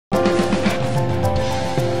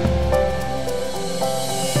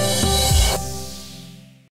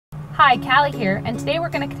Hi, Callie here, and today we're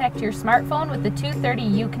going to connect your smartphone with the 230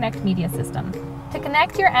 uConnect media system. To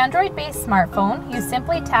connect your Android-based smartphone, you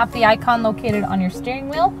simply tap the icon located on your steering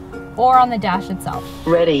wheel or on the dash itself.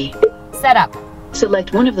 Ready. Set up.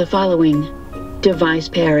 Select one of the following. Device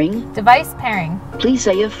pairing. Device pairing. Please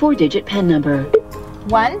say a 4-digit PIN number.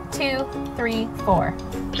 1, 2, 3, 4.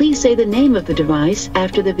 Please say the name of the device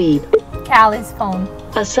after the beep. Callie's phone.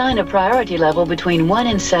 Assign a priority level between 1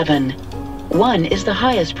 and 7. 1 is the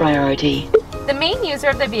highest priority. The main user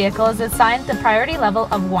of the vehicle is assigned the priority level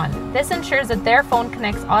of 1. This ensures that their phone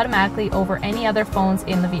connects automatically over any other phones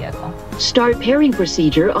in the vehicle. Start pairing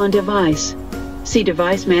procedure on device. See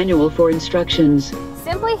device manual for instructions.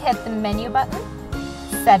 Simply hit the menu button,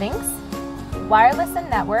 Settings, Wireless and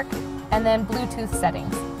Network, and then Bluetooth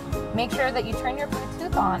settings. Make sure that you turn your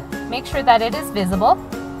Bluetooth on. Make sure that it is visible.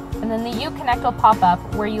 And then the uConnect will pop up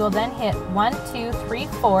where you will then hit 1, 2, 3,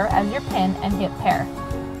 4 as your PIN and hit pair.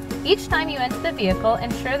 Each time you enter the vehicle,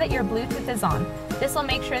 ensure that your Bluetooth is on. This will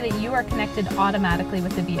make sure that you are connected automatically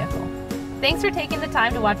with the vehicle. Thanks for taking the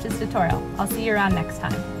time to watch this tutorial. I'll see you around next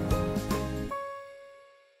time.